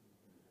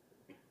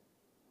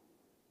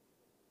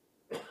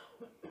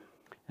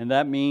 And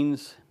that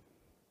means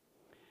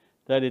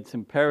that it's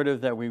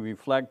imperative that we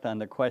reflect on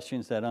the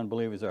questions that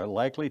unbelievers are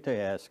likely to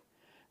ask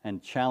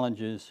and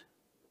challenges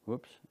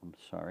which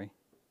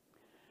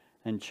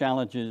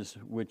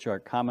are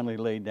commonly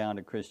laid down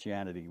to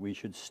Christianity. We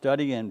should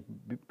study and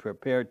be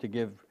prepared to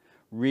give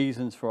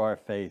reasons for our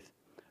faith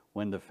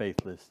when the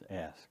faithless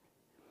ask.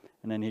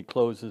 And then he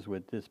closes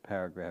with this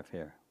paragraph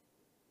here.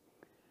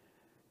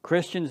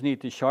 Christians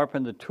need to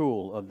sharpen the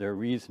tool of their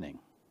reasoning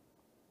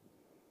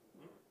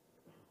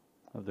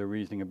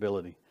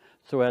ability,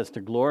 so as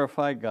to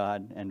glorify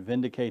God and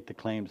vindicate the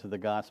claims of the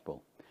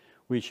gospel.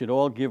 We should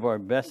all give our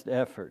best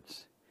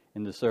efforts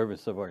in the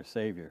service of our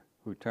Savior,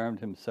 who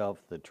termed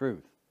himself the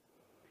truth.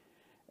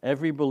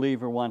 Every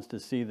believer wants to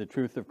see the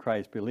truth of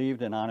Christ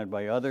believed and honored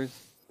by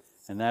others,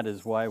 and that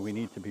is why we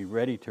need to be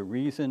ready to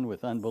reason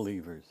with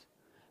unbelievers.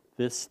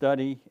 This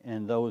study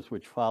and those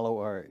which follow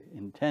are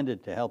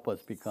intended to help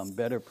us become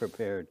better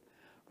prepared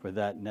for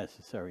that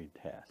necessary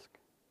task.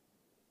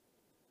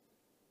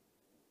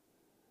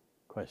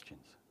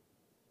 Questions?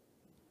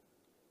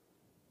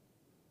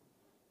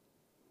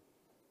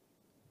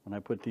 When I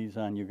put these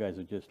on, you guys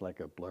are just like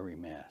a blurry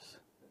mass.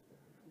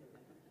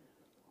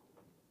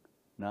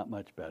 Not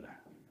much better.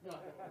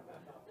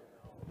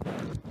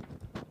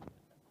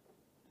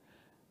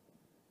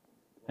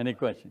 Any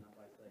questions?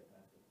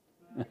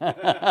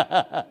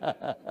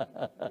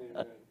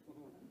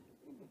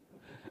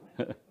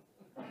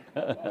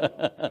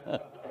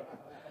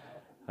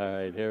 All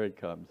right, here it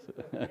comes.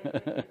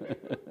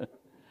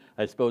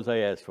 I suppose I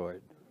asked for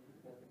it.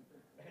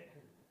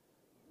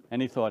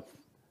 Any thoughts,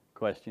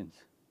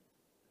 questions?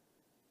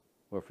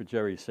 Or for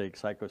Jerry's sake,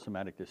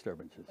 psychosomatic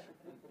disturbances?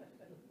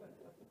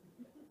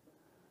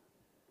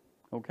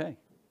 Okay,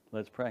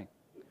 let's pray.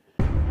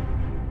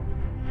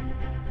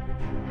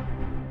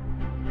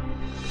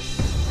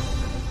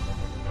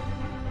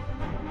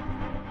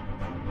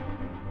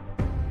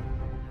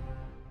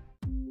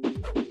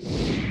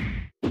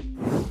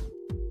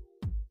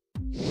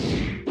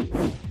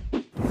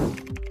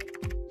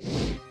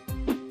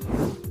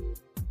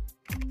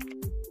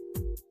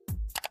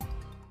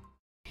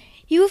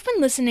 You have been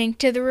listening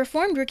to the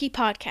Reformed Rookie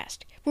Podcast,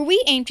 where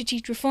we aim to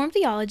teach Reformed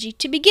theology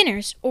to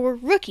beginners or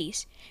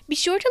rookies. Be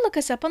sure to look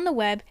us up on the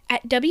web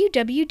at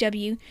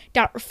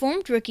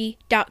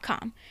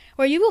www.reformedrookie.com,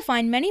 where you will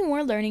find many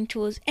more learning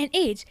tools and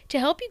aids to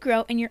help you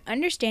grow in your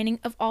understanding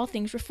of all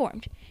things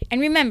Reformed. And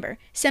remember,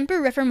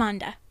 Semper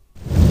Reformanda.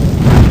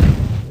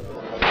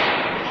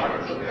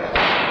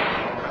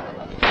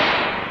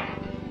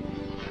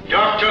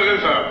 Dr.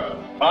 Luther,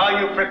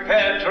 are you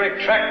prepared to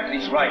retract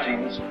these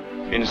writings?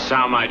 In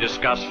some, I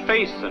discuss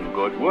faith and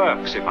good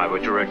works. If I were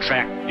to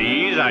retract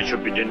these, I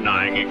should be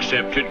denying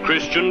accepted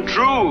Christian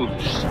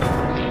truths.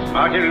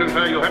 Martin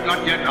Luther, you have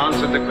not yet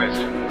answered the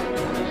question.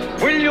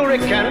 Will you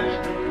recant,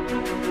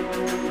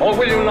 or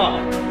will you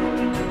not?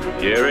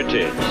 Here it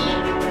is.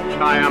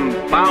 I am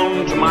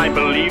bound to my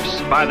beliefs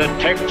by the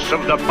texts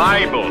of the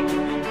Bible.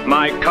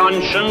 My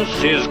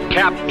conscience is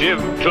captive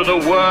to the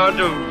Word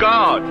of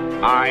God.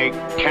 I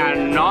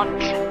cannot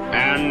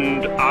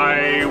and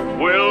I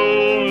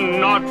will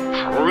not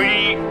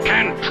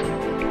recant.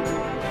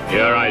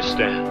 Here I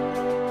stand.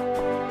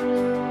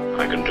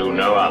 I can do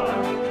no other.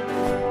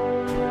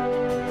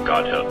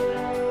 God help me.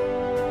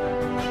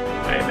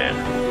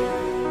 Amen.